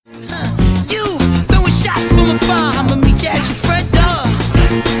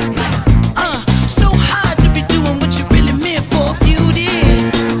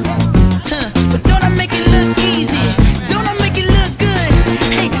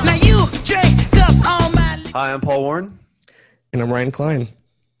Hi, I'm Paul Warren, And I'm Ryan Klein.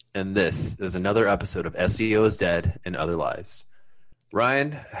 and this is another episode of SEO is Dead and Other Lies.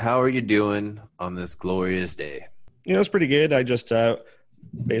 Ryan, how are you doing on this glorious day? It's pretty good. I just,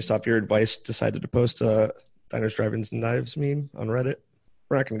 based off your advice, decided to post a Diners, Drive-Ins, and Dives meme on Reddit.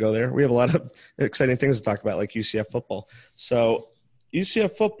 We're not going to go there. We have a lot of exciting things to talk about, like UCF football. So,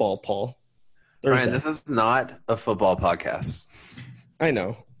 UCF football, Paul. Thursday. Ryan, this is not a football podcast. I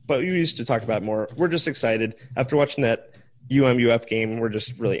know, but we used to talk about more. We're just excited. After watching that UM-UF game, we're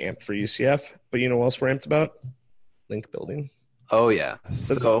just really amped for UCF. But you know what else we're amped about? Link building. Oh, yeah.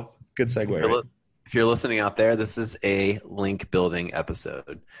 That's So, a good segue, right? if you're listening out there, this is a link building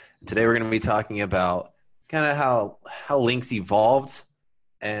episode. Today we're going to be talking about kind of how links evolved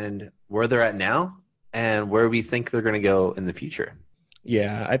and where they're at now and where we think they're going to go in the future.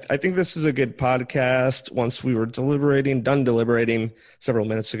 Yeah, I think this is a good podcast. Once we were done deliberating several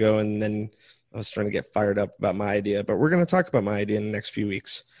minutes ago, and then I was trying to get fired up about my idea, but we're going to talk about my idea in the next few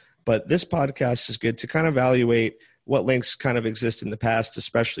weeks. But this podcast is good to kind of evaluate what links kind of exist in the past,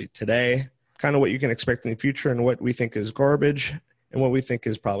 especially today, kind of what you can expect in the future, and what we think is garbage, and what we think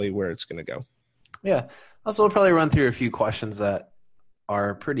is probably where it's going to go. Yeah. Also, we'll probably run through a few questions that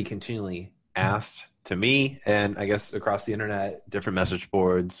are pretty continually asked to me and I guess across the internet, different message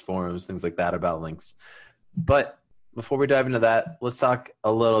boards, forums, things like that about links. But before we dive into that, let's talk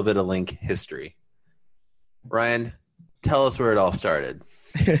a little bit of link history. Ryan, tell us where it all started.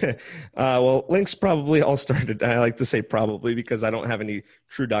 Well, links probably all started. I like to say probably because I don't have any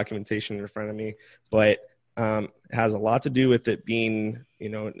true documentation in front of me, but it has a lot to do with it being,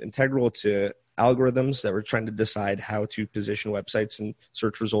 integral to algorithms that were trying to decide how to position websites in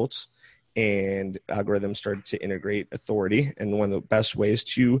search results. And algorithms started to integrate authority. And one of the best ways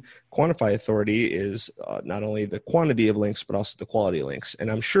to quantify authority is not only the quantity of links, but also the quality of links. And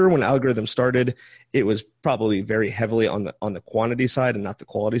I'm sure when algorithms started, it was probably very heavily on the quantity side and not the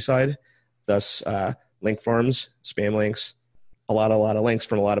quality side. Thus, link farms, spam links, a lot of links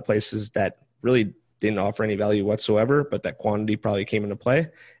from a lot of places that really didn't offer any value whatsoever, but that quantity probably came into play.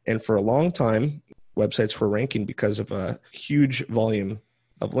 And for a long time, websites were ranking because of a huge volume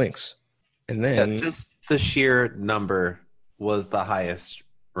of links. And then just the sheer number was the highest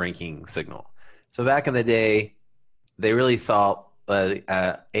ranking signal. So back in the day, they really saw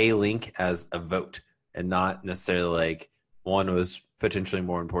a link as a vote and not necessarily like one was potentially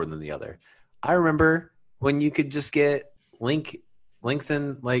more important than the other. I remember when you could just get links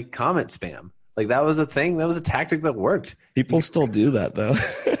in like comment spam. Like that was a thing. That was a tactic that worked. People still do that though.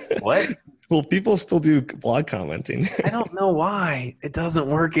 What? Well, people still do blog commenting. I don't know why it doesn't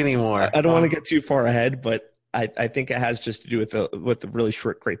work anymore. I don't want to get too far ahead, but I think it has just to do with the really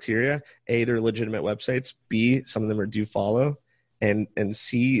short criteria. A, they're legitimate websites. B, some of them are do follow. And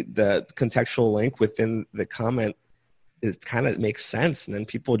C, the contextual link within the comment is kind of makes sense. And then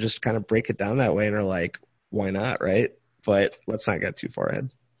people just kind of break it down that way and are like, why not, right? But let's not get too far ahead.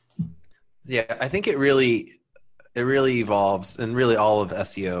 Yeah, I think it really evolves, and really all of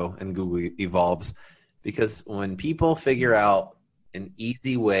SEO and Google evolves because when people figure out an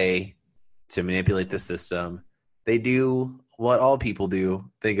easy way to manipulate the system, they do what all people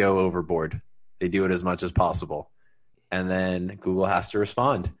do. They go overboard. They do it as much as possible. And then Google has to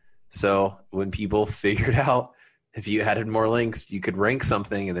respond. So when people figured out if you added more links, you could rank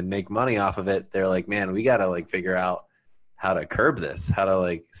something and then make money off of it, they're like, man, we got to figure out how to curb this, how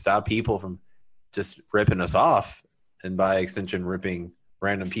to stop people from just ripping us off, and by extension, ripping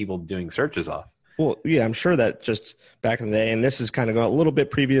random people doing searches off. Well, yeah, I'm sure that just back in the day, and this is kind of going a little bit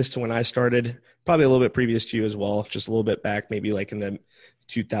previous to when I started, probably a little bit previous to you as well, just a little bit back, maybe like in the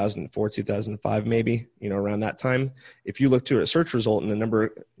 2004, 2005, maybe, around that time. If you look to a search result and the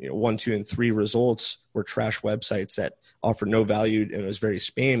number 1, 2, and 3 results were trash websites that offered no value and it was very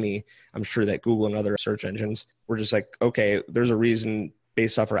spammy, I'm sure that Google and other search engines were just like, okay, there's a reason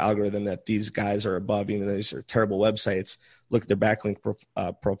based off our algorithm that these guys are above, even though these are terrible websites, look at their backlink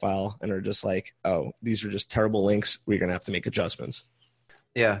profile and are just like, oh, these are just terrible links. We're going to have to make adjustments.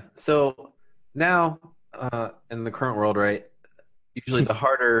 Yeah. So now in the current world, right, usually the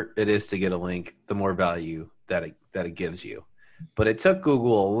harder it is to get a link, the more value that it gives you. But it took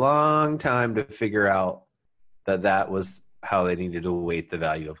Google a long time to figure out that was how they needed to weight the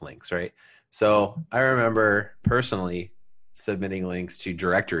value of links, right? So I remember personally submitting links to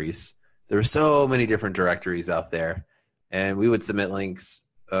directories. There were so many different directories out there, and we would submit links,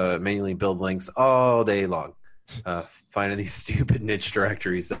 manually build links all day long, finding these stupid niche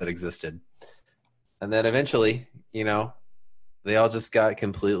directories that existed. And then eventually, they all just got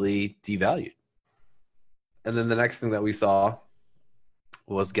completely devalued. And then the next thing that we saw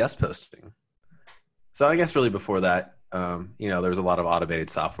was guest posting. So I guess really before that, there was a lot of automated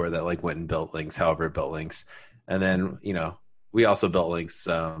software that like went and built links, however it built links. And then, we also built links,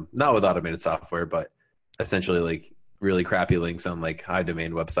 not with automated software, but essentially like really crappy links on like high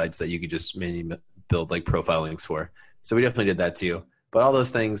domain websites that you could just manually build like profile links for. So we definitely did that too. But all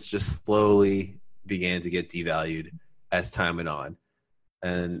those things just slowly began to get devalued as time went on.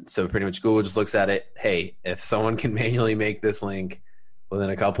 And so pretty much Google just looks at it. Hey, if someone can manually make this link within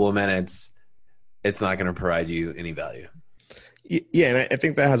a couple of minutes, it's not going to provide you any value. Yeah, and I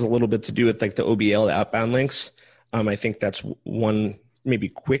think that has a little bit to do with like the OBL, the outbound links. I think that's one maybe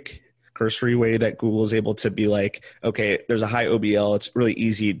quick cursory way that Google is able to be like, okay, there's a high OBL. It's really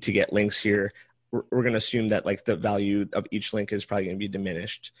easy to get links here. We're going to assume that like the value of each link is probably going to be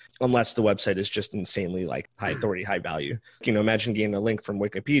diminished unless the website is just insanely like high authority, high value. Imagine getting a link from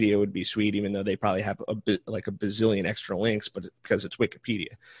Wikipedia would be sweet, even though they probably have a bazillion extra links, but because it's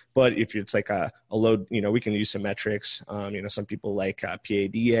Wikipedia. But if it's like a load, we can use some metrics. Some people like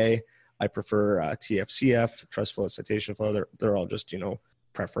PADA. I prefer TFCF, trust flow, citation flow. They're all just,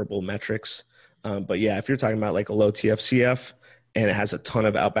 preferable metrics. But yeah, if you're talking about like a low TFCF, and it has a ton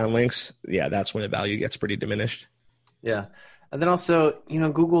of outbound links, yeah, that's when the value gets pretty diminished. Yeah. And then also,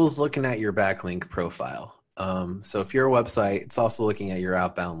 Google's looking at your backlink profile. So if you're a website, it's also looking at your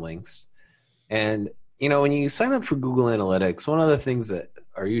outbound links. And, when you sign up for Google Analytics, one of the things that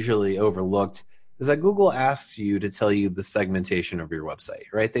are usually overlooked is that Google asks you to tell you the segmentation of your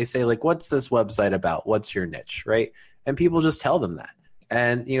website, right? They say, like, what's this website about? What's your niche, right? And people just tell them that.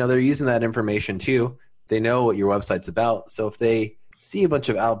 And, they're using that information too. They know what your website's about. So if they see a bunch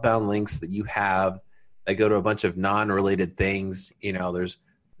of outbound links that you have that go to a bunch of non-related things,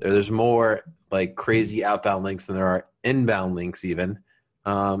 there's more like crazy outbound links than there are inbound links even.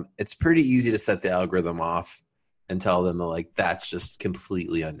 It's pretty easy to set the algorithm off and tell them that like that's just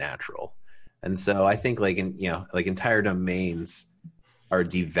completely unnatural. And so I think like entire domains are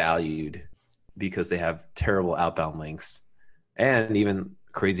devalued because they have terrible outbound links and even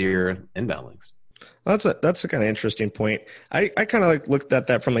crazier inbound links. That's a kind of interesting point. I kind of like looked at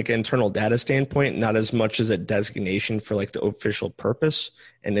that from like an internal data standpoint, not as much as a designation for like the official purpose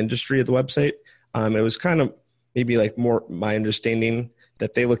and industry of the website. It was kind of maybe like more my understanding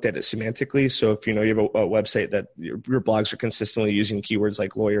that they looked at it semantically. So if you have a website that your blogs are consistently using keywords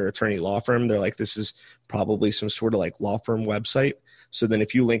like lawyer, attorney, law firm, they're like, this is probably some sort of like law firm website. So then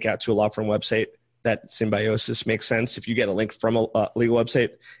if you link out to a law firm website, that symbiosis makes sense. If you get a link from a legal website,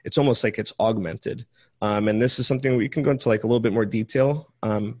 it's almost like it's augmented. And this is something we can go into like a little bit more detail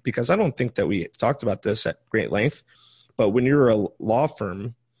because I don't think that we talked about this at great length. But when you're a law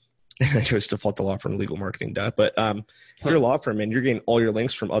firm, I just default to law firm, legal marketing, but if you're a law firm and you're getting all your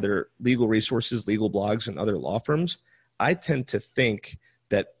links from other legal resources, legal blogs, and other law firms, I tend to think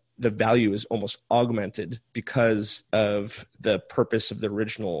that the value is almost augmented because of the purpose of the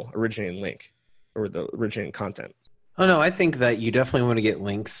originating link or the originating content. Oh, no, I think that you definitely want to get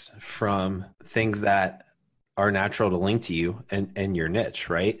links from things that are natural to link to you and your niche,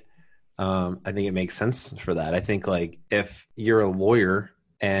 right? I think it makes sense for that. I think like if you're a lawyer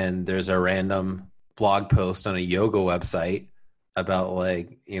and there's a random blog post on a yoga website about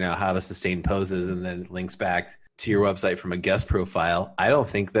like, how to sustain poses and then it links back to your website from a guest profile, I don't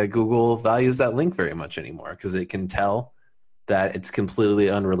think that Google values that link very much anymore because it can tell that it's completely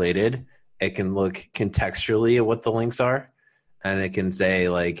unrelated. It can look contextually at what the links are, and it can say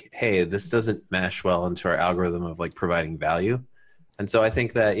like, hey, this doesn't mesh well into our algorithm of like providing value. And so I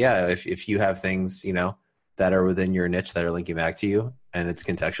think that, yeah, if you have things, that are within your niche that are linking back to you and it's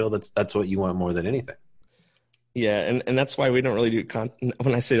contextual, that's what you want more than anything. Yeah, and that's why we don't really do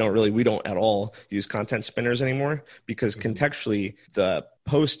when I say don't really, we don't at all use content spinners anymore because contextually the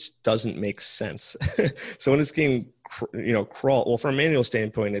post doesn't make sense. So when it's getting crawl, well, from a manual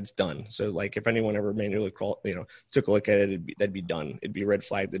standpoint, it's done. So like if anyone ever manually took a look at it, that'd be done. It'd be red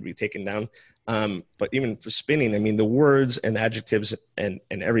flagged. It'd be taken down. But even for spinning, I mean, the words and the adjectives and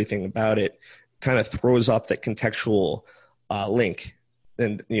everything about it kind of throws off that contextual link.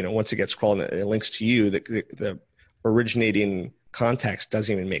 And, once it gets crawled and it links to you, the originating context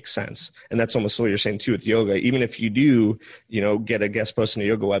doesn't even make sense. And that's almost what you're saying too with yoga. Even if you do, get a guest post on a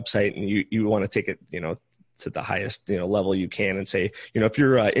yoga website and you want to take it, to the highest, level you can and say, if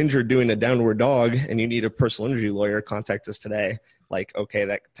you're injured doing a downward dog and you need a personal injury lawyer, contact us today. Like, okay,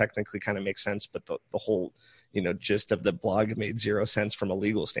 that technically kind of makes sense. But the whole, gist of the blog made zero sense from a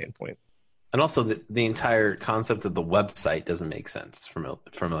legal standpoint. And also the entire concept of the website doesn't make sense from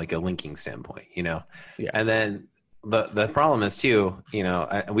like a linking standpoint, Yeah. And then the problem is too,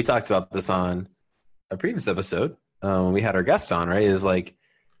 we talked about this on a previous episode when we had our guest on, right? Is like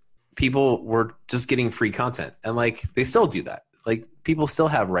people were just getting free content, and like they still do that. Like people still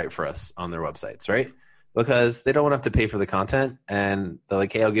have Write for Us on their websites, right? Because they don't want to have to pay for the content, and they're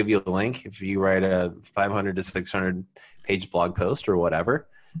like, hey, I'll give you a link if you write a 500 to 600 page blog post or whatever.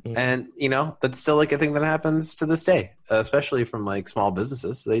 Mm. And that's still like a thing that happens to this day, especially from like small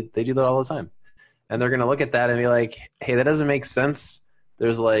businesses. They do that all the time, and they're going to look at that and be like, hey, that doesn't make sense.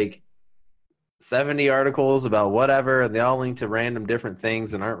 There's like 70 articles about whatever, and they all link to random different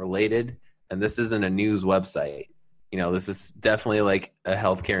things and aren't related. And this isn't a news website. This is definitely like a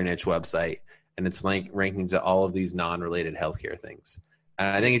healthcare niche website, and it's like ranking to all of these non-related healthcare things. And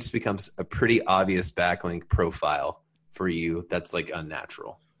I think it just becomes a pretty obvious backlink profile for you that's like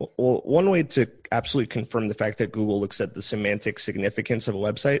unnatural. Well, one way to absolutely confirm the fact that Google looks at the semantic significance of a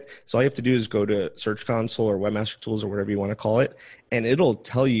website, so all you have to do is go to Search Console or Webmaster Tools or whatever you want to call it, and it'll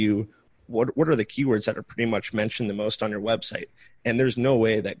tell you what are the keywords that are pretty much mentioned the most on your website. And there's no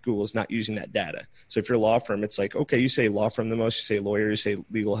way that Google's not using that data. So if you're a law firm, it's like, okay, you say law firm the most, you say lawyer, you say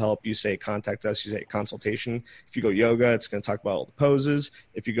legal help, you say contact us, you say consultation. If you go yoga, it's going to talk about all the poses.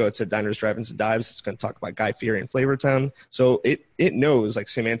 If you go to diners, drive-ins, and dives, it's going to talk about Guy Fieri and Flavortown. So it knows like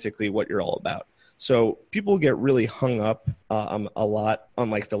semantically what you're all about. So people get really hung up a lot on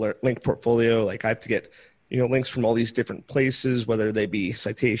like the link portfolio. Like I have to get links from all these different places, whether they be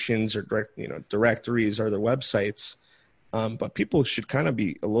citations or directories or their websites. But people should kind of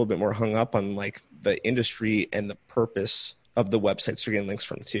be a little bit more hung up on like the industry and the purpose of the websites they're getting links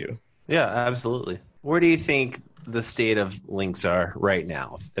from too. Yeah, absolutely. Where do you think the state of links are right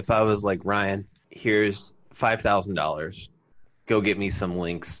now? If I was like, Ryan, here's $5,000, go get me some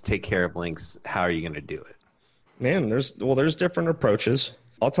links, take care of links. How are you going to do it? Man, there's different approaches.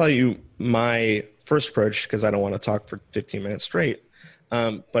 I'll tell you my first approach, because I don't want to talk for 15 minutes straight.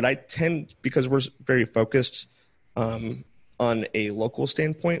 But I tend, because we're very focused on a local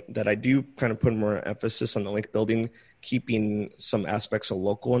standpoint, that I do kind of put more emphasis on the link building, keeping some aspects of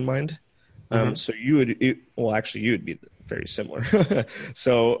local in mind. So you would be very similar.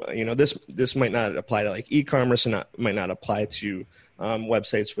 So, this might not apply to like e-commerce, and might not apply to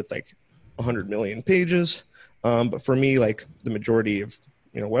websites with like 100 million pages. But for me, like the majority of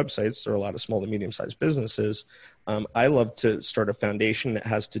websites, there are a lot of small to medium-sized businesses. I love to start a foundation that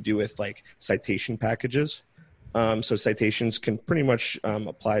has to do with like citation packages. So citations can pretty much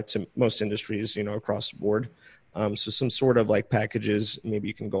apply to most industries, across the board. So some sort of like packages, maybe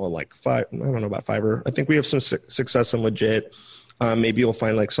you can go on like I don't know about Fiverr. I think we have some success on Legit. Maybe you'll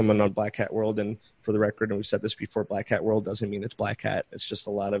find like someone on Black Hat World. And for the record, and we've said this before, Black Hat World doesn't mean it's Black Hat. It's just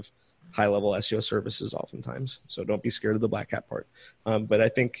a lot of high-level SEO services oftentimes. So don't be scared of the Black Hat part. But I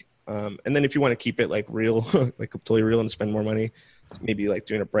think, and then if you want to keep it like real, like totally real and spend more money, maybe like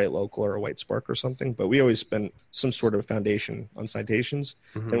doing a Bright Local or a White Spark or something. But we always spend some sort of foundation on citations.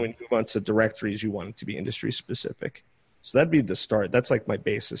 Then when you move on to directories, you want it to be industry specific. So that'd be the start. That's like my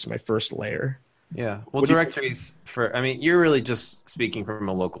basis, my first layer. Yeah. Well, directories you're really just speaking from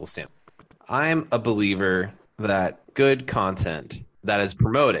a local standpoint. I'm a believer that good content that is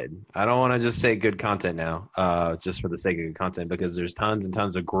promoted. I don't want to just say good content now, just for the sake of good content, because there's tons and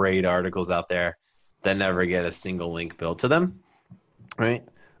tons of great articles out there that never get a single link built to them, right?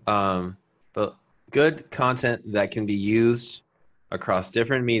 But good content that can be used across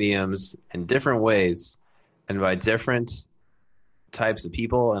different mediums in different ways and by different types of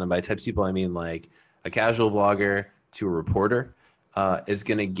people. And by types of people, I mean like a casual blogger to a reporter, is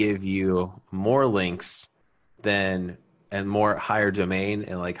going to give you more links and more higher domain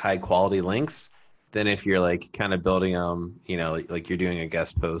and like high quality links than if you're like kind of building like you're doing a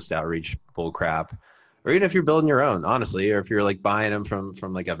guest post outreach bull crap, or even if you're building your own, honestly, or if you're like buying them from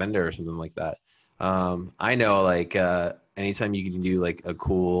like a vendor or something like that. I know like anytime you can do like a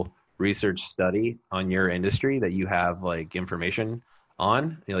cool research study on your industry that you have like information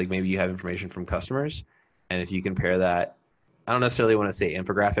on, like maybe you have information from customers, and if you compare that, I don't necessarily want to say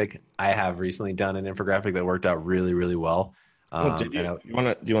infographic. I have recently done an infographic that worked out really, really well. Do you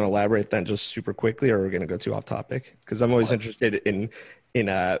want to elaborate then just super quickly, or are we going to go too off topic? Because I'm always interested in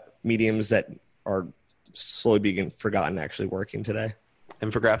mediums that are slowly being forgotten actually working today.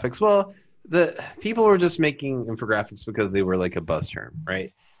 Infographics. Well, the people were just making infographics because they were like a buzz term,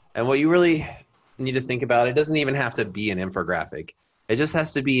 right? And what you really need to think about, it doesn't even have to be an infographic. It just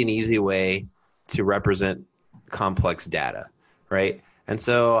has to be an easy way to represent complex data, right? And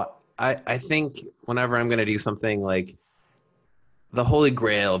so I think whenever I'm going to do something, like the holy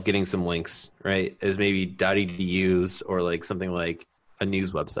grail of getting some links, right, is maybe .edus or like something like a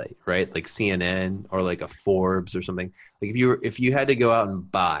news website, right? Like CNN or like a Forbes or something. Like if you had to go out and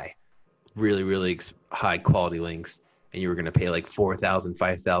buy really, really high quality links, and you were going to pay like $4,000,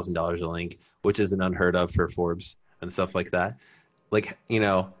 $5,000 a link, which isn't unheard of for Forbes and stuff like that. Like,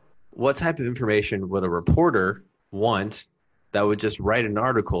 what type of information would a reporter want that would just write an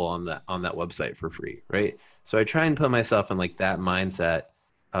article on that website for free, right? So I try and put myself in like that mindset,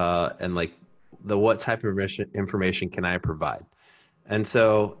 and like what type of information can I provide? And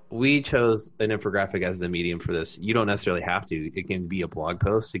so we chose an infographic as the medium for this. You don't necessarily have to. It can be a blog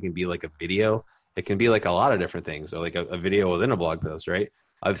post. It can be like a video. It can be like a lot of different things, or like a video within a blog post, right?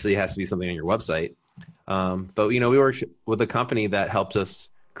 Obviously, it has to be something on your website. But, we worked with a company that helped us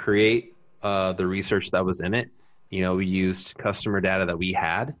create the research that was in it. We used customer data that we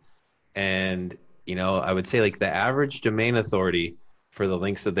had. And, I would say like the average domain authority for the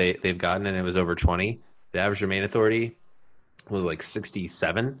links that they've gotten, and it was over 20, the average domain authority was like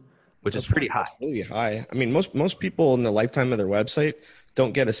 67, which is pretty high. That's really high. I mean, most people in the lifetime of their website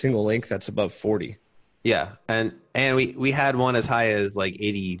don't get a single link that's above 40. Yeah, and we had one as high as like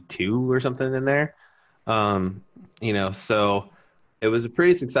 82 or something in there. So it was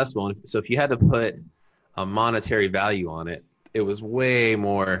pretty successful. And so if you had to put a monetary value on it, it was way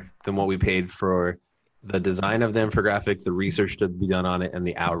more than what we paid for the design of the infographic, the research to be done on it, and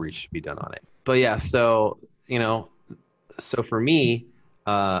the outreach to be done on it. But yeah, so for me,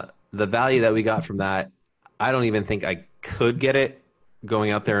 the value that we got from that, I don't even think I could get it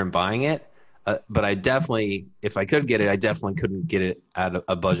going out there and buying it. But I definitely, if I could get it, I definitely couldn't get it at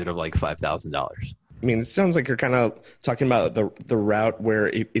a budget of like $5,000. I mean, it sounds like you're kind of talking about the route where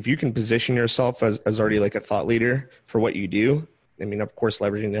if you can position yourself as already like a thought leader for what you do. I mean, of course,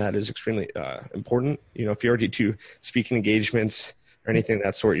 leveraging that is extremely important. If you already do speaking engagements or anything of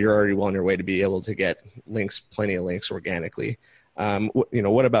that sort, you're already well on your way to be able to get plenty of links organically.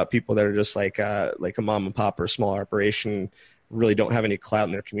 What about people that are just like a mom and pop or a small operation, really don't have any clout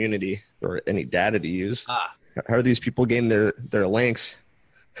in their community or any data to use? How are these people getting their links?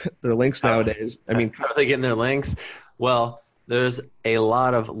 Their links nowadays. I mean, how are they getting their links? Well, there's a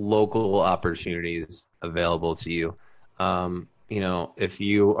lot of local opportunities available to you. If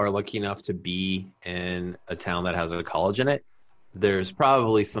you are lucky enough to be in a town that has a college in it, there's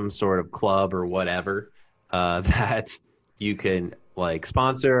probably some sort of club or whatever that you can like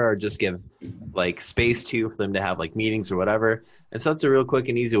sponsor or just give like space to for them to have like meetings or whatever. And so that's a real quick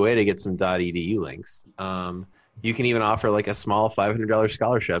and easy way to get some .edu links. You can even offer like a small $500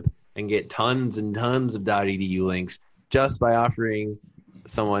 scholarship and get tons and tons of .edu links just by offering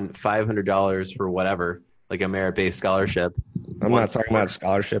someone $500 for whatever, like a merit-based scholarship. I'm not talking about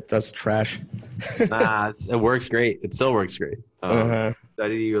scholarship. That's trash. Nah, it works great. It still works great.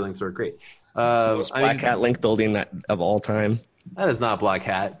 .edu links work great. Most Black Hat link building of all time. That is not Black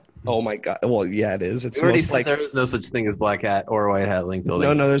Hat. Oh my God! Well, yeah, it is. It's we already said there is no such thing as Black Hat or White Hat link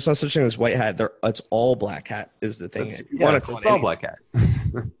building. No, there's no such thing as White Hat. It's all Black Hat is the thing. It's all Black Hat.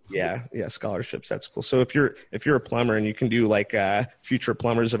 yeah, scholarships. That's cool. So if you're a plumber and you can do like Future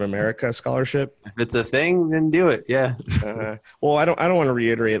Plumbers of America scholarship, if it's a thing, then do it. Yeah. Well, I don't want to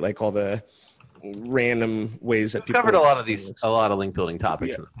reiterate like all the random ways that people covered a lot of link building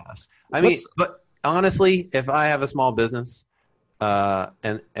topics in the past. But honestly, if I have a small business,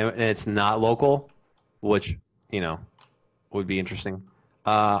 and it's not local, which would be interesting.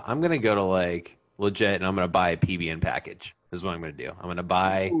 I'm gonna go to like legit, and I'm gonna buy a PBN package. Is what I'm gonna do. I'm gonna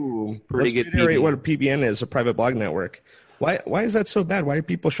buy pretty good. Reiterate what a PBN is, a private blog network. Why is that so bad? Why do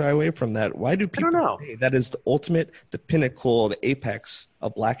people shy away from that? Why do people? I don't know. Say that is the ultimate, the pinnacle, the apex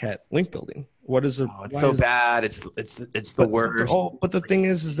of Black Hat link building. What is it? It's so bad. It's the worst. But the thing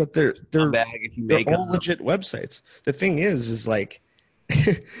is that they're all legit websites. The thing is like,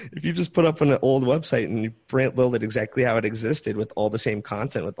 if you just put up an old website and you build it exactly how it existed with all the same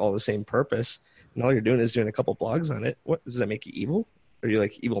content, with all the same purpose, and all you're doing is doing a couple blogs on it, what does that make you evil? Are you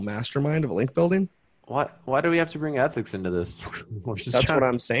like evil mastermind of link building? Why do we have to bring ethics into this? That's what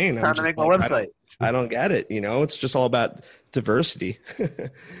I'm saying. Trying to make a website. I don't get it. It's just all about diversity.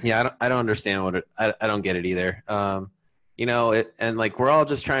 Yeah, I don't understand I don't get it either. And like we're all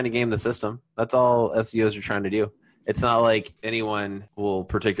just trying to game the system. That's all SEOs are trying to do. It's not like anyone will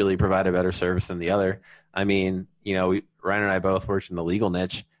particularly provide a better service than the other. I mean, Ryan and I both worked in the legal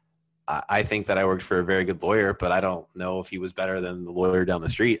niche. I think that I worked for a very good lawyer, but I don't know if he was better than the lawyer down the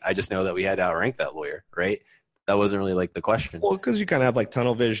street. I just know that we had to outrank that lawyer, right? That wasn't really like the question. Well, because you kind of have like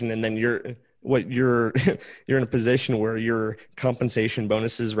tunnel vision, and then you're in a position where your compensation,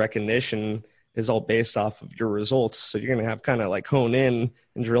 bonuses, recognition is all based off of your results. So you're going to have kind of like hone in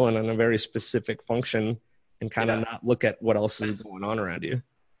and drill in on a very specific function and kind of not look at what else is going on around you.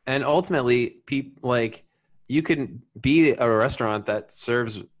 And ultimately, people like you can be a restaurant that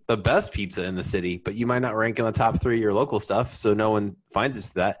serves the best pizza in the city, but you might not rank in the top 3 of your local stuff, so no one finds us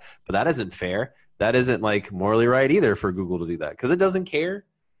to that. But that isn't fair. That isn't like morally right either for Google to do that because it doesn't care.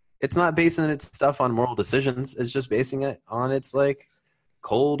 It's not basing its stuff on moral decisions. It's just basing it on its like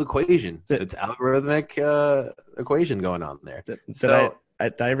cold equation. It's algorithmic equation going on there. Did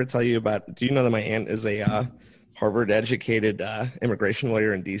I ever tell you about? Do you know that my aunt is a Harvard-educated immigration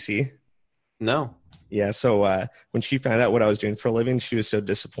lawyer in DC? No. Yeah, so when she found out what I was doing for a living, she was so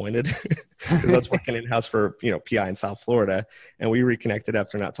disappointed because I was working in-house for PI in South Florida, and we reconnected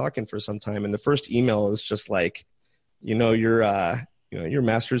after not talking for some time. And the first email was just like, you're a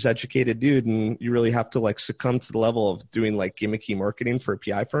master's educated dude, and you really have to like succumb to the level of doing like gimmicky marketing for a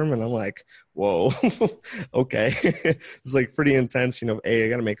PI firm. And I'm like, whoa, okay, it's like pretty intense. A, I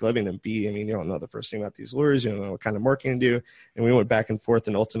got to make a living, and B, I mean, you don't know the first thing about these lawyers, you don't know what kind of marketing to do. And we went back and forth,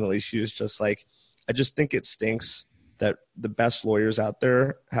 and ultimately she was just like, I just think it stinks that the best lawyers out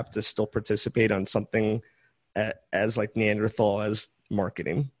there have to still participate on something as like Neanderthal as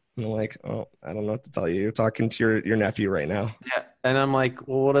marketing. And I'm like, oh, I don't know what to tell you. You're talking to your nephew right now. Yeah, and I'm like,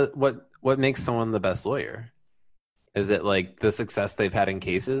 well, what makes someone the best lawyer? Is it like the success they've had in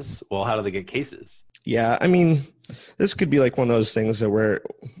cases? Well, how do they get cases? Yeah, I mean, this could be like one of those things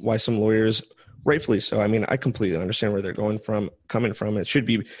why some lawyers, rightfully so. I mean, I completely understand where they're coming from. It should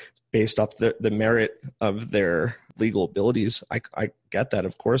be based off the merit of their legal abilities. I get that,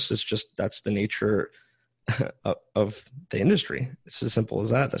 of course. It's just that's the nature of the industry. It's as simple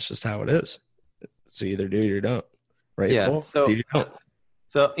as that. That's just how it is. So you either do or you don't, right? Yeah. Paul? So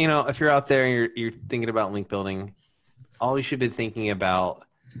if you're out there and you're thinking about link building, all you should be thinking about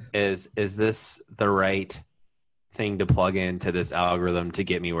is this the right thing to plug into this algorithm to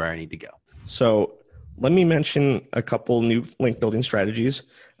get me where I need to go? So let me mention a couple new link building strategies.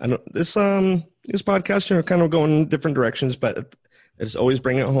 I know this podcast, kind of going in different directions, but it's always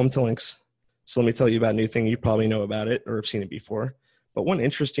bringing it home to links. So let me tell you about a new thing. You probably know about it or have seen it before. But one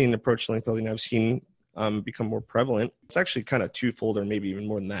interesting approach to link building I've seen become more prevalent. It's actually kind of twofold or maybe even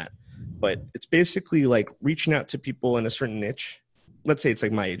more than that. But it's basically like reaching out to people in a certain niche. Let's say it's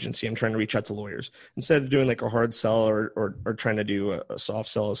like my agency. I'm trying to reach out to lawyers. Instead of doing like a hard sell or trying to do a soft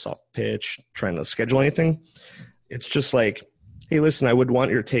sell, a soft pitch, trying to schedule anything, it's just like, hey, listen, I would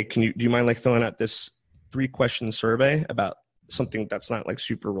want your take. Do you mind like filling out this 3-question survey about something that's not like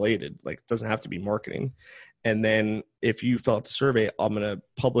super related? Like it doesn't have to be marketing. And then if you fill out the survey, I'm going to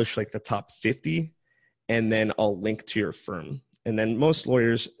publish like the top 50 and then I'll link to your firm. And then most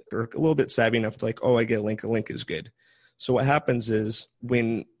lawyers are a little bit savvy enough to like, oh, I get a link is good. So what happens is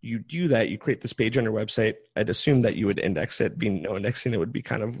when you do that, you create this page on your website. I'd assume that you would index it. Being no indexing, it would be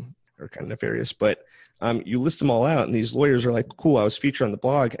kind of nefarious. But you list them all out, and these lawyers are like, cool, I was featured on the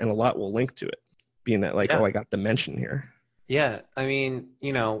blog, and a lot will link to it, being that like, oh, I got the mention here. Yeah, I mean,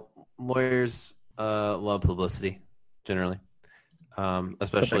 lawyers love publicity generally,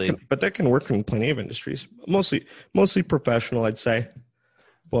 especially. But that can work in plenty of industries. Mostly professional, I'd say.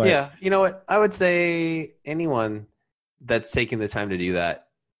 But yeah, you know what? I would say anyone that's taking the time to do that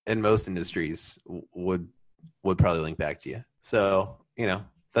in most industries would probably link back to you. So,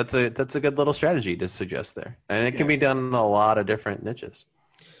 that's a good little strategy to suggest there. And it can be done in a lot of different niches.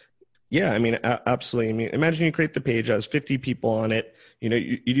 Yeah, I mean, absolutely. I mean, imagine you create the page, has 50 people on it. You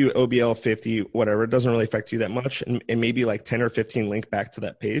do OBL 50, whatever. It doesn't really affect you that much. And maybe like 10 or 15 link back to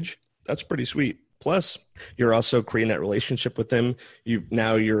that page. That's pretty sweet. Plus, you're also creating that relationship with them.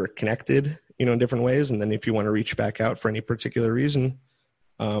 Now you're connected, in different ways. And then if you want to reach back out for any particular reason,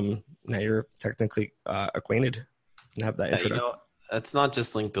 now you're technically acquainted and have that introduction. It's not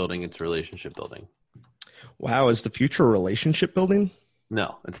just link building, it's relationship building. Wow, is the future relationship building?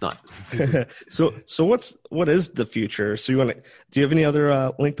 No, it's not. So what is the future? So do you have any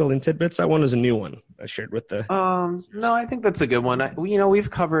other link building tidbits? That one is a new one I shared with the. No, I think that's a good one. We've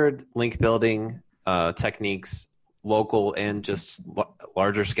covered link building techniques, local and just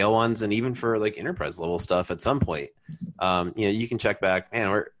larger scale ones, and even for like enterprise level stuff at some point. You can check back.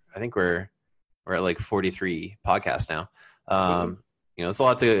 Man, I think we're at like 43 podcasts now. It's a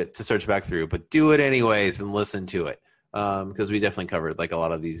lot to search back through, but do it anyways and listen to it. Because we definitely covered like a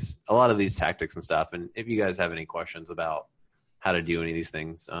lot of these tactics and stuff. And if you guys have any questions about how to do any of these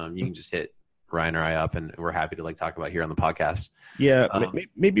things, you can just hit Ryan or I up, and we're happy to like talk about here on the podcast. Yeah,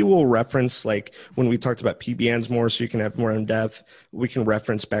 maybe we'll reference like when we talked about PBNs more, so you can have more in depth. We can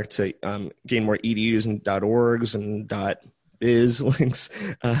reference back to gain more edus and .orgs and .biz links.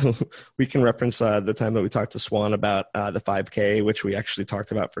 We can reference the time that we talked to Swan about the 5K, which we actually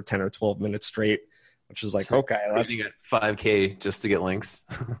talked about for 10 or 12 minutes straight. which is like, okay, that's you get 5K just to get links.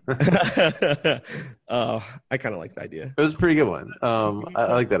 I kind of like the idea. It was a pretty good one.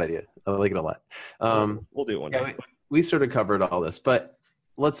 I like that idea. I like it a lot. We'll do it one day. We sort of covered all this, but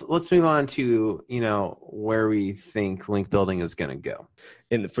let's move on to, you know, where we think link building is going to go.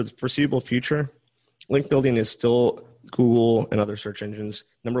 For the foreseeable future, link building is still Google and other search engines'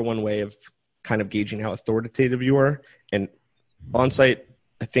 number one way of kind of gauging how authoritative you are. And on-site,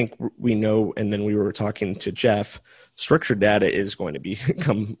 I think we know, and then we were talking to Jeff, structured data is going to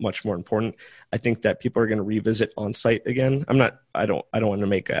become much more important. I think that people are going to revisit on-site again. I don't want to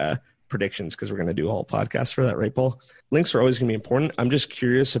make predictions because we're going to do a whole podcast for that, right, Paul? Links are always going to be important. I'm just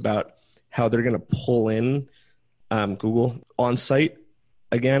curious about how they're going to pull in Google on-site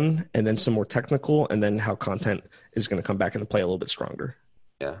again, and then some more technical, and then how content is going to come back into play a little bit stronger.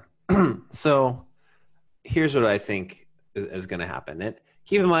 Yeah. So here's what I think is going to happen. And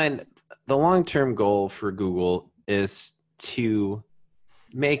keep in mind, the long-term goal for Google is to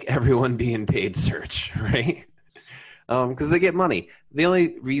make everyone be in paid search, right? Because they get money. The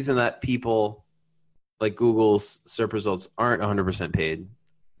only reason that people like Google's search results aren't 100% paid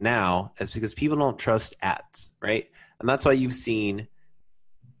now is because people don't trust ads, right? And that's why you've seen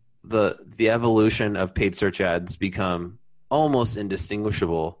the evolution of paid search ads become almost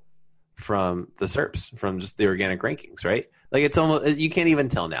indistinguishable from the SERPs, from just the organic rankings, right? Like it's almost, you can't even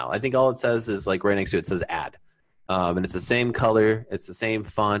tell now. I think all it says is like right next to it says ad. And it's the same color, it's the same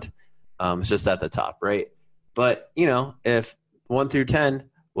font, it's just at the top, right? But, you know, if 1 through 10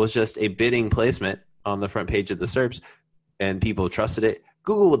 was just a bidding placement on the front page of the SERPs and people trusted it,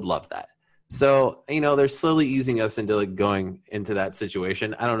 Google would love that. So, you know, they're slowly easing us into like going into that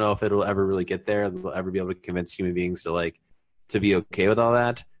situation. I don't know if it'll ever really get there. They'll ever be able to convince human beings to be okay with all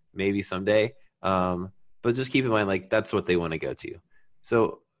that. Maybe someday. But just keep in mind, like, that's what they want to go to.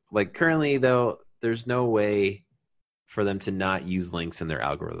 So, like, currently, though, there's no way for them to not use links in their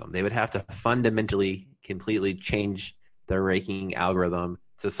algorithm. They would have to fundamentally, completely change their ranking algorithm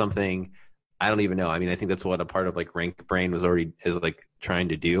to something I don't even know. I mean, I think that's what a part of like RankBrain is like trying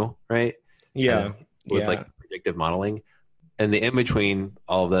to do, right? Yeah. With like predictive modeling. And the in between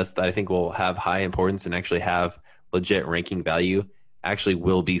all of this that I think will have high importance and actually have legit ranking value actually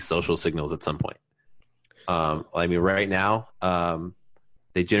will be social signals at some point. I mean, right now,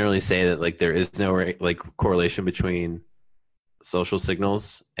 they generally say that like there is no like correlation between social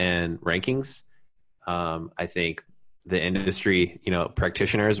signals and rankings. I think the industry, you know,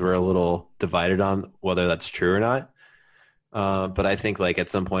 practitioners were a little divided on whether that's true or not. But I think like at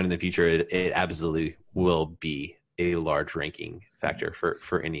some point in the future, it absolutely will be a large ranking factor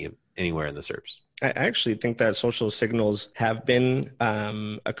for anywhere in the SERPs. I actually think that social signals have been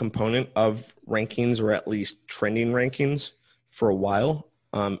a component of rankings, or at least trending rankings, for a while.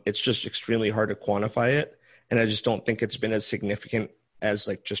 It's just extremely hard to quantify it. And I just don't think it's been as significant as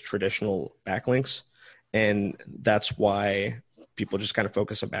like just traditional backlinks. And that's why people just kind of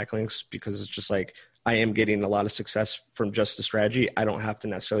focus on backlinks, because it's just like, I am getting a lot of success from just the strategy. I don't have to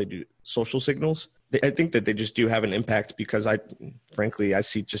necessarily do social signals. I think that they just do have an impact, because frankly, I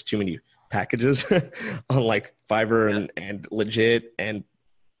see just too many packages on like Fiverr and Legit, and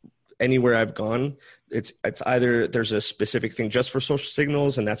anywhere I've gone, it's either there's a specific thing just for social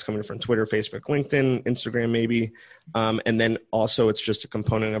signals, and that's coming from Twitter, Facebook, LinkedIn, Instagram, maybe. And then also it's just a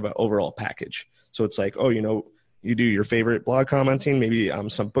component of an overall package. So it's like, oh, you know, you do your favorite blog commenting, maybe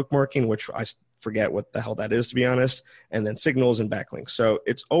some bookmarking, which I forget what the hell that is, to be honest, and then signals and backlinks. So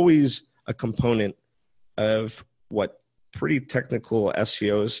it's always a component of what pretty technical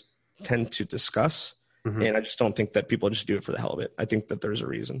SEOs tend to discuss. Mm-hmm. And I just don't think that people just do it for the hell of it. I think that there's a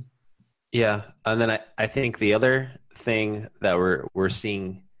reason. Yeah. And then I think the other thing that we're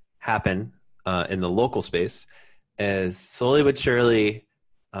seeing happen in the local space is slowly but surely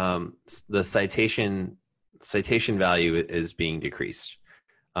the citation value is being decreased.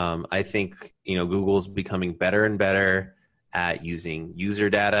 I think, you know, Google's becoming better and better at using user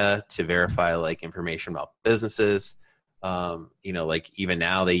data to verify like information about businesses. You know, like even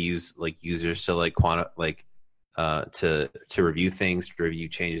now they use like users to like to review things, to review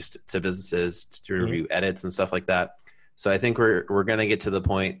changes to businesses, to review edits and stuff like that. So I think we're going to get to the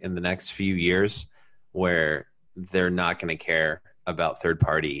point in the next few years where they're not going to care about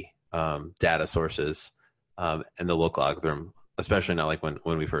third-party data sources and the local algorithm, especially not like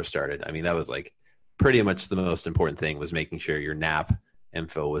when we first started. I mean, that was like pretty much the most important thing, was making sure your NAP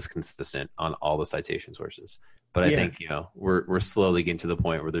info was consistent on all the citation sources. But I think, you know, we're slowly getting to the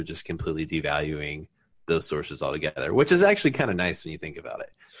point where they're just completely devaluing those sources altogether, which is actually kind of nice when you think about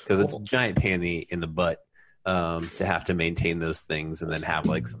it, because it's a giant pain in the butt to have to maintain those things, and then have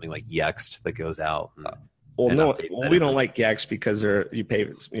like something like Yext that goes out. We don't like Yext because you pay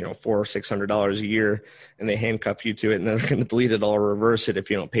 $400 or $600 a year, and they handcuff you to it, and they're going to delete it all or reverse it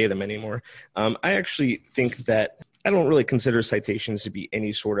if you don't pay them anymore. I actually think that I don't really consider citations to be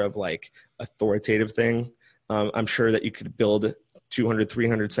any sort of like authoritative thing. I'm sure that you could build 200,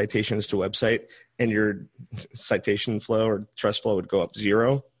 300 citations to a website, and your citation flow or trust flow would go up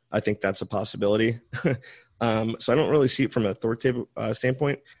 0. I think that's a possibility. So I don't really see it from an authoritative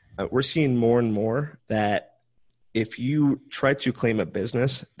standpoint. We're seeing more and more that if you try to claim a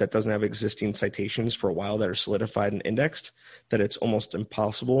business that doesn't have existing citations for a while that are solidified and indexed, that it's almost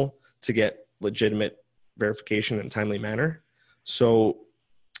impossible to get legitimate verification in a timely manner. So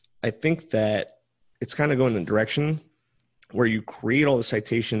I think that it's kind of going in a direction where you create all the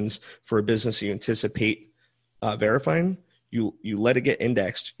citations for a business you anticipate verifying. You let it get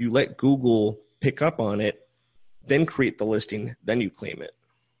indexed. You let Google pick up on it, then create the listing, then you claim it.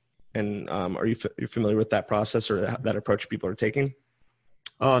 And are you familiar with that process or that approach people are taking?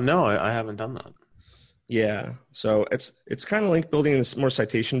 Oh, no, I haven't done that. Yeah. So it's kind of like building this more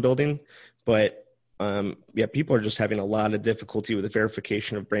citation building, but people are just having a lot of difficulty with the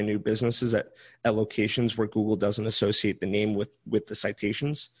verification of brand new businesses at locations where Google doesn't associate the name with the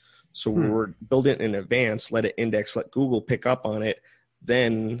citations. So we're building it in advance, let it index, let Google pick up on it,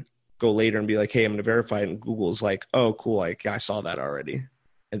 then go later and be like, hey, I'm going to verify it. And Google's like, oh, cool. I saw that already.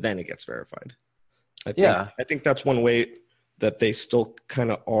 And then it gets verified. I think that's one way that they still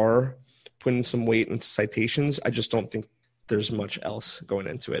kind of are putting some weight into citations. I just don't think there's much else going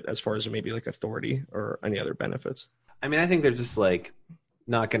into it as far as maybe like authority or any other benefits. I mean, I think they're just like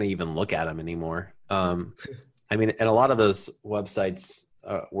not going to even look at them anymore. I mean, and a lot of those websites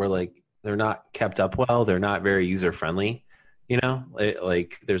were like, they're not kept up well. They're not very user friendly.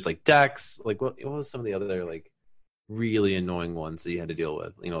 Like there's like Dex, like what was some of the other like really annoying ones that you had to deal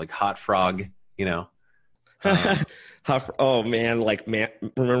with, like Hot Frog, oh man, like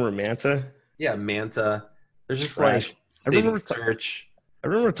remember Manta? Yeah, Manta. There's just Trash. like City Search. I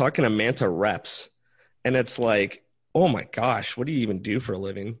remember talking to Manta reps, and it's like, oh my gosh, what do you even do for a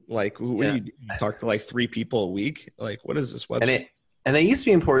living? Like, what do you do? You talk to like 3 people a week? Like, what is this website? And they used to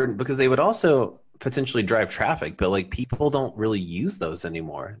be important because they would also potentially drive traffic, but like people don't really use those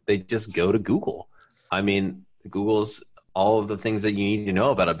anymore. They just go to Google. I mean, Google's all of the things that you need to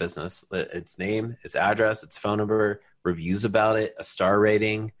know about a business: its name, its address, its phone number, reviews about it, a star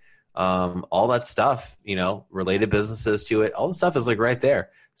rating, all that stuff, related businesses to it. All the stuff is like right there.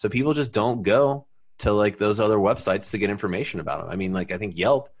 So people just don't go to like those other websites to get information about them. I mean, like I think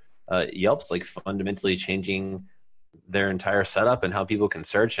Yelp's like fundamentally changing their entire setup and how people can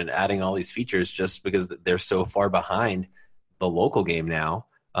search and adding all these features just because they're so far behind the local game now.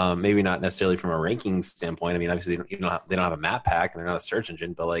 Maybe not necessarily from a ranking standpoint. I mean, obviously they don't have a map pack and they're not a search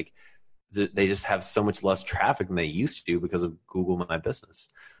engine, but like they just have so much less traffic than they used to because of Google My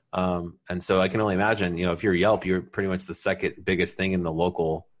Business. And so I can only imagine, if you're Yelp, you're pretty much the second biggest thing in the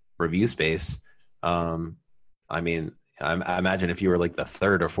local review space. I mean, I imagine if you were like the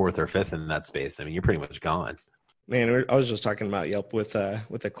 3rd or 4th or 5th in that space, I mean, you're pretty much gone. Man, I was just talking about Yelp with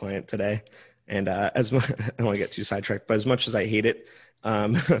a client today, and I don't want to get too sidetracked, but as much as I hate it,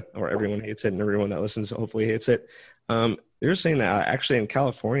 or everyone hates it, and everyone that listens hopefully hates it, they're saying that actually in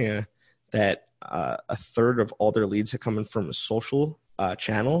California that a third of all their leads that come in from a social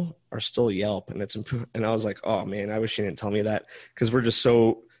channel are still Yelp, and I was like, oh man, I wish you didn't tell me that, because we're just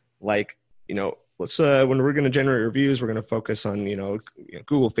so like, let's when we're going to generate reviews, we're going to focus on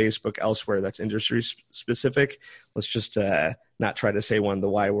Google, Facebook, elsewhere that's industry specific. Let's just not try to say one of the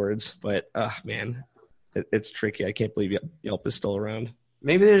Y words, but man, it's tricky. I can't believe Yelp is still around.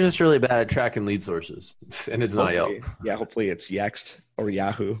 Maybe they're just really bad at tracking lead sources, and it's not Yelp. Yeah, hopefully it's Yext or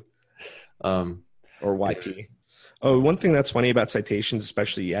Yahoo, or YP. Oh, one thing that's funny about citations,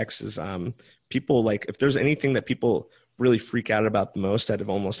 especially Yext, is people like, if there's anything that people really freak out about the most out of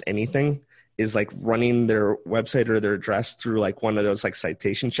almost anything, is like running their website or their address through like one of those like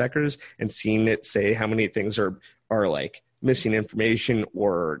citation checkers and seeing it say how many things are like missing information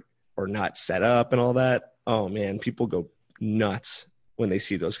or not set up and all that. Oh man, people go nuts when they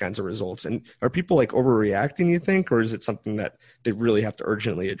see those kinds of results. And are people like overreacting, you think, or is it something that they really have to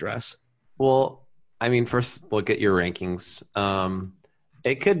urgently address? Well, I mean, first look at your rankings.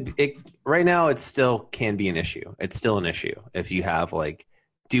 Right now it still can be an issue. It's still an issue if you have like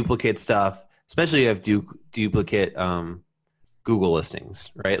duplicate stuff, especially if you have duplicate Google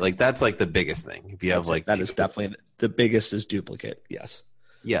listings, right? Like that's like the biggest thing. If you have like that is definitely the biggest is duplicate. Yes.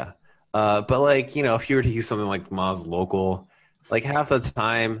 Yeah. But like, if you were to use something like Moz Local, like half the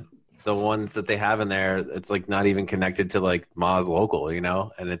time the ones that they have in there, it's like not even connected to like Moz Local, you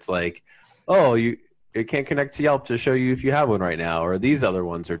know? And it's like, oh, it can't connect to Yelp to show you if you have one right now, or these other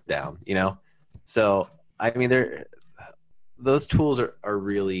ones are down, you know? So, I mean, those tools are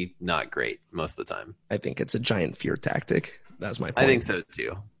really not great most of the time. I think it's a giant fear tactic. That's my point. I think so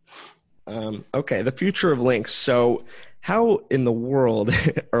too. Okay, the future of links. So how in the world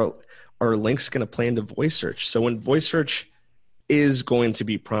are links going to play into voice search? So when voice search is going to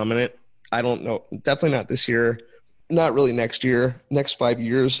be prominent, I don't know, definitely not this year, not really next year, next 5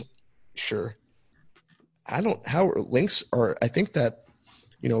 years, sure. How links are, I think that,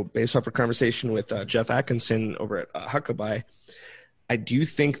 you know, based off a conversation with Jeff Atkinson over at Huckabye, I do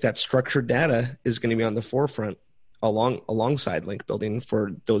think that structured data is going to be on the forefront alongside link building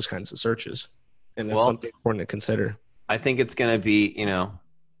for those kinds of searches. And that's something important to consider. I think it's going to be, you know,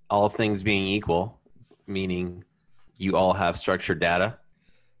 all things being equal, meaning you all have structured data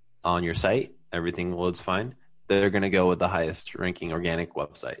on your site, everything loads fine. They're going to go with the highest ranking organic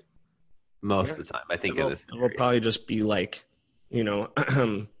website most of the time. I think it will probably just be like, you know,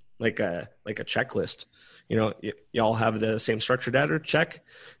 like a checklist. You know, y'all have the same structured data, check.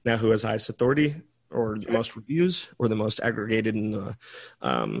 Now who has highest authority or the most reviews or the most aggregated in the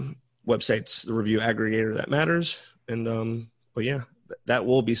websites, the review aggregator that matters. And but yeah, that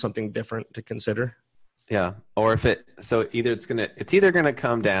will be something different to consider. Yeah. Or if it's either gonna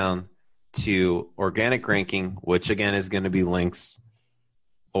come down to organic ranking, which again is going to be links,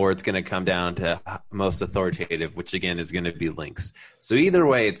 or it's going to come down to most authoritative, which again is going to be links. So either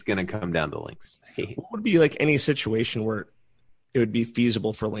way, it's going to come down to links. What would be like any situation where it would be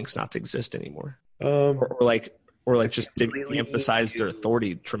feasible for links not to exist anymore? Or like just de-emphasize their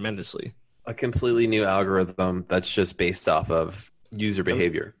authority tremendously. A completely new algorithm that's just based off of user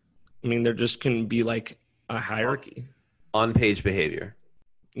behavior. I mean, there just can be like a hierarchy. On-page behavior.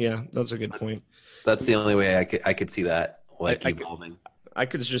 Yeah, that's a good point. That's the only way I could see that evolving.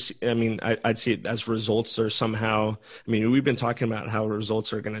 I'd see it as results are somehow, I mean, we've been talking about how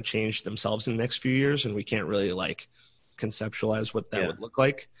results are going to change themselves in the next few years, and we can't really like conceptualize what that would look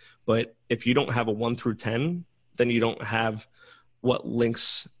like. But if you don't have a 1 through 10, then you don't have what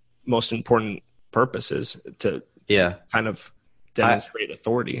links' most important purpose is to kind of demonstrate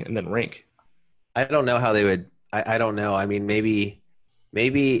authority and then rank. I don't know how they would, I don't know. I mean, maybe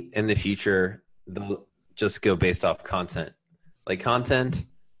in the future, they'll just go based off content. Like content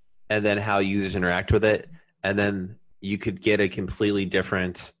and then how users interact with it. And then you could get a completely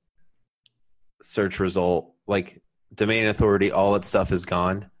different search result. Like domain authority, all that stuff is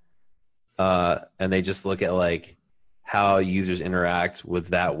gone. And they just look at like how users interact with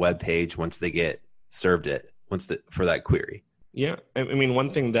that web page once they get served it, for that query. Yeah. I mean,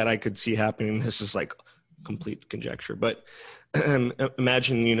 one thing that I could see happening, this is like complete conjecture, but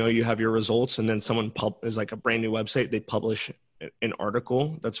imagine, you know, you have your results and then someone is like a brand new website. They publish an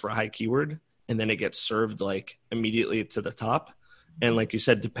article that's for a high keyword, and then it gets served like immediately to the top. And like you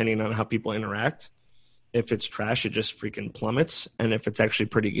said, depending on how people interact, if it's trash, it just freaking plummets. And if it's actually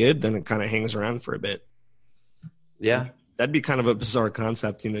pretty good, then it kind of hangs around for a bit. Yeah. That'd be kind of a bizarre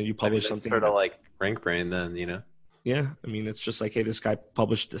concept. You know, you publish something sort of like RankBrain then, you know? Yeah. I mean, it's just like, hey, this guy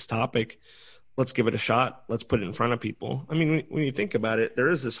published this topic. Let's give it a shot. Let's put it in front of people. I mean, when you think about it, there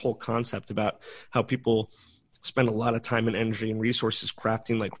is this whole concept about how people spend a lot of time and energy and resources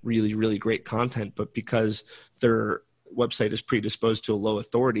crafting like really, really great content, but because their website is predisposed to a low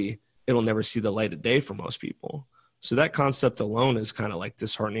authority, it'll never see the light of day for most people. So that concept alone is kind of like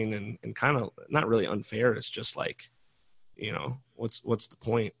disheartening and kind of not really unfair. It's just like, you know, what's the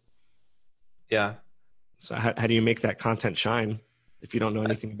point? Yeah. So how do you make that content shine if you don't know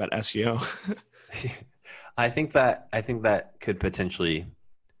anything about SEO? I think that could potentially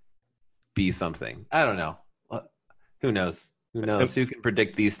be something. I don't know. Who knows? Who can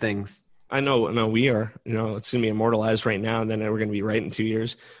predict these things? I know we are. You know, it's going to be immortalized right now, and then we're going to be right in 2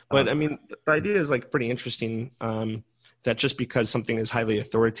 years. But I mean, the idea is like pretty interesting. That just because something is highly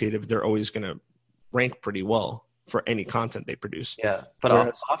authoritative, they're always going to rank pretty well for any content they produce. Yeah,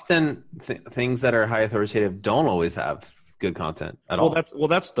 but often things that are high authoritative don't always have good content at all.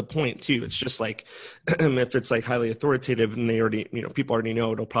 That's the point too. It's just like if it's like highly authoritative and they already, you know, people already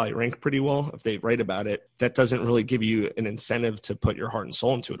know it'll probably rank pretty well if they write about it. That doesn't really give you an incentive to put your heart and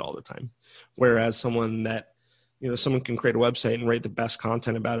soul into it all the time. Whereas someone can create a website and write the best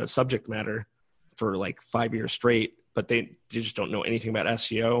content about a subject matter for like 5 years straight, but they just don't know anything about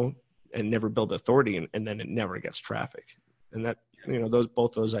SEO and never build authority, and then it never gets traffic. And that, you know,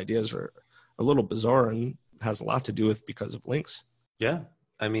 both those ideas are a little bizarre and has a lot to do with because of links. Yeah.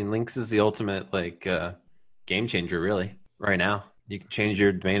 I mean, links is the ultimate like game changer really right now. You can change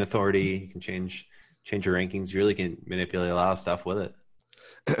your domain authority. You can change your rankings. You really can manipulate a lot of stuff with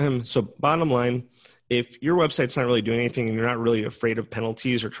it. So bottom line, if your website's not really doing anything and you're not really afraid of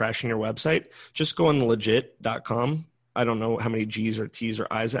penalties or trashing your website, just go on legit.com. I don't know how many G's or T's or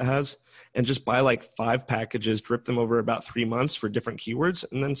I's it has, and just buy like 5 packages, drip them over about 3 months for different keywords,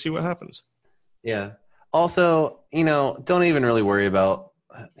 and then see what happens. Yeah. Also, don't even really worry about,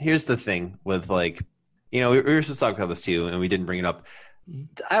 here's the thing with like, we were supposed to talk about this too, and we didn't bring it up.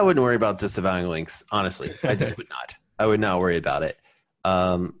 I wouldn't worry about disavowing links, honestly. I just would not. I would not worry about it.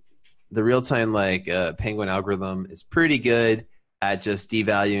 The real-time Penguin algorithm is pretty good at just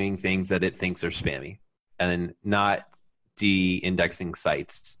devaluing things that it thinks are spammy and not de-indexing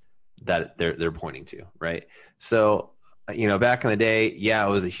sites that they're pointing to, right? So, back in the day, it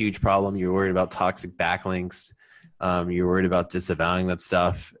was a huge problem. You were worried about toxic backlinks. You were worried about disavowing that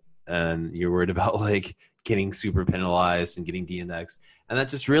stuff, and you're worried about getting super penalized and getting de-indexed. And that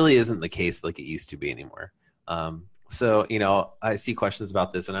just really isn't the case like it used to be anymore. So, I see questions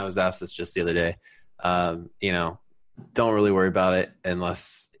about this, and I was asked this just the other day. Don't really worry about it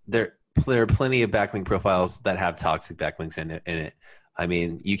unless there are plenty of backlink profiles that have toxic backlinks in it. I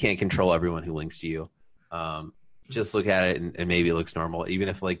mean, you can't control everyone who links to you. Just look at it and maybe it looks normal. Even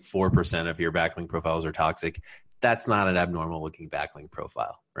if 4% of your backlink profiles are toxic, that's not an abnormal looking backlink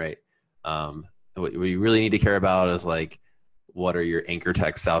profile, right? What you really need to care about is what are your anchor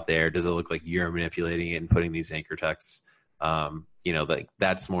texts out there? Does it look like you're manipulating it and putting these anchor texts?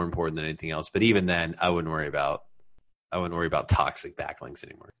 That's more important than anything else. But even then, I wouldn't worry about toxic backlinks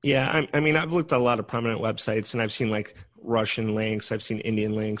anymore. Yeah, I mean, I've looked at a lot of prominent websites, and I've seen Russian links. I've seen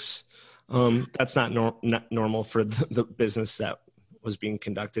Indian links. That's not normal for the business that was being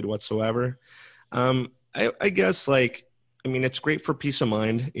conducted whatsoever. I guess it's great for peace of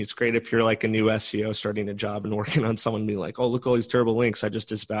mind. It's great if you're a new SEO starting a job and working on someone being oh, look, all these terrible links. I just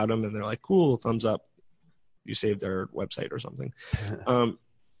disavowed them. And they're cool, thumbs up. You saved their website or something.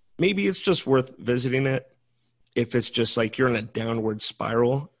 Maybe it's just worth visiting it if it's just you're in a downward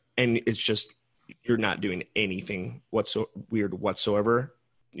spiral and it's just you're not doing anything weird whatsoever.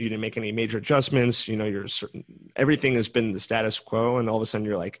 You didn't make any major adjustments. Everything has been the status quo, and all of a sudden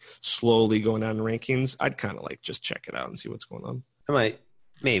you're slowly going down in rankings. I'd kind of just check it out and see what's going on.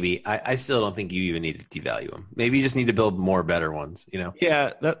 Maybe. I still don't think you even need to devalue them. Maybe you just need to build more better ones.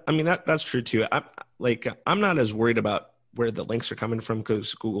 Yeah, that's true too. I'm not as worried about where the links are coming from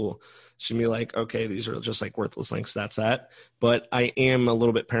because Google should be okay, these are just worthless links. That's that. But I am a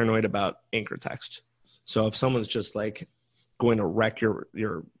little bit paranoid about anchor text. So if someone's just going to wreck your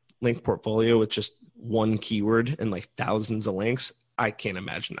link portfolio with just one keyword and thousands of links, I can't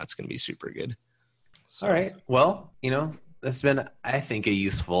imagine that's going to be super good. So. All right. Well, that's been, I think, a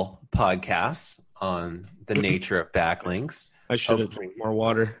useful podcast on the nature of backlinks. I should have drank more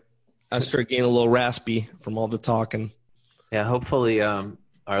water. I started getting a little raspy from all the talking. Yeah, hopefully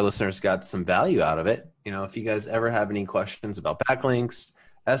our listeners got some value out of it. If you guys ever have any questions about backlinks,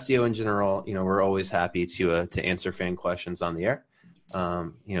 SEO in general, we're always happy to answer fan questions on the air.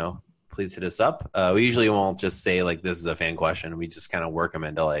 Please hit us up. We usually won't just say this is a fan question. We just kind of work them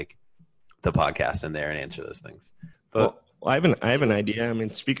into the podcast in there and answer those things. But I have an idea. I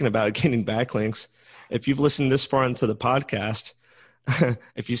mean, speaking about getting backlinks, if you've listened this far into the podcast,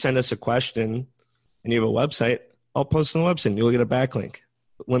 if you send us a question and you have a website, I'll post on the website and you'll get a backlink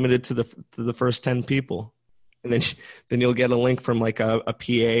limited to the first 10 people. And then you'll get a link from a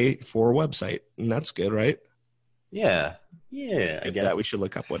PA for a website, and that's good, right? Yeah. I guess that we should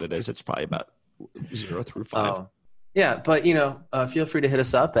look up what it is. It's probably about 0 through 5. Yeah, but feel free to hit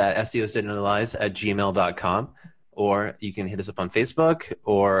us up at seosdidn'tanalyze@gmail.com, or you can hit us up on Facebook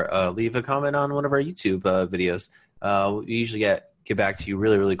or leave a comment on one of our YouTube videos. We usually get back to you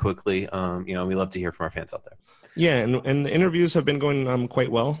really, really quickly. We love to hear from our fans out there. Yeah, and the interviews have been going quite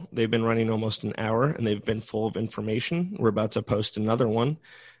well. They've been running almost an hour, and they've been full of information. We're about to post another one.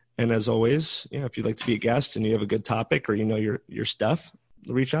 And as always, if you'd like to be a guest and you have a good topic or your stuff,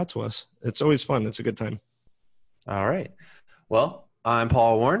 reach out to us. It's always fun. It's a good time. All right. Well, I'm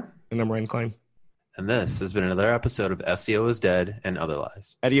Paul Warren. And I'm Ryan Klein. And this has been another episode of SEO is Dead and Other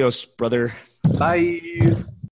Lies. Adios, brother. Bye.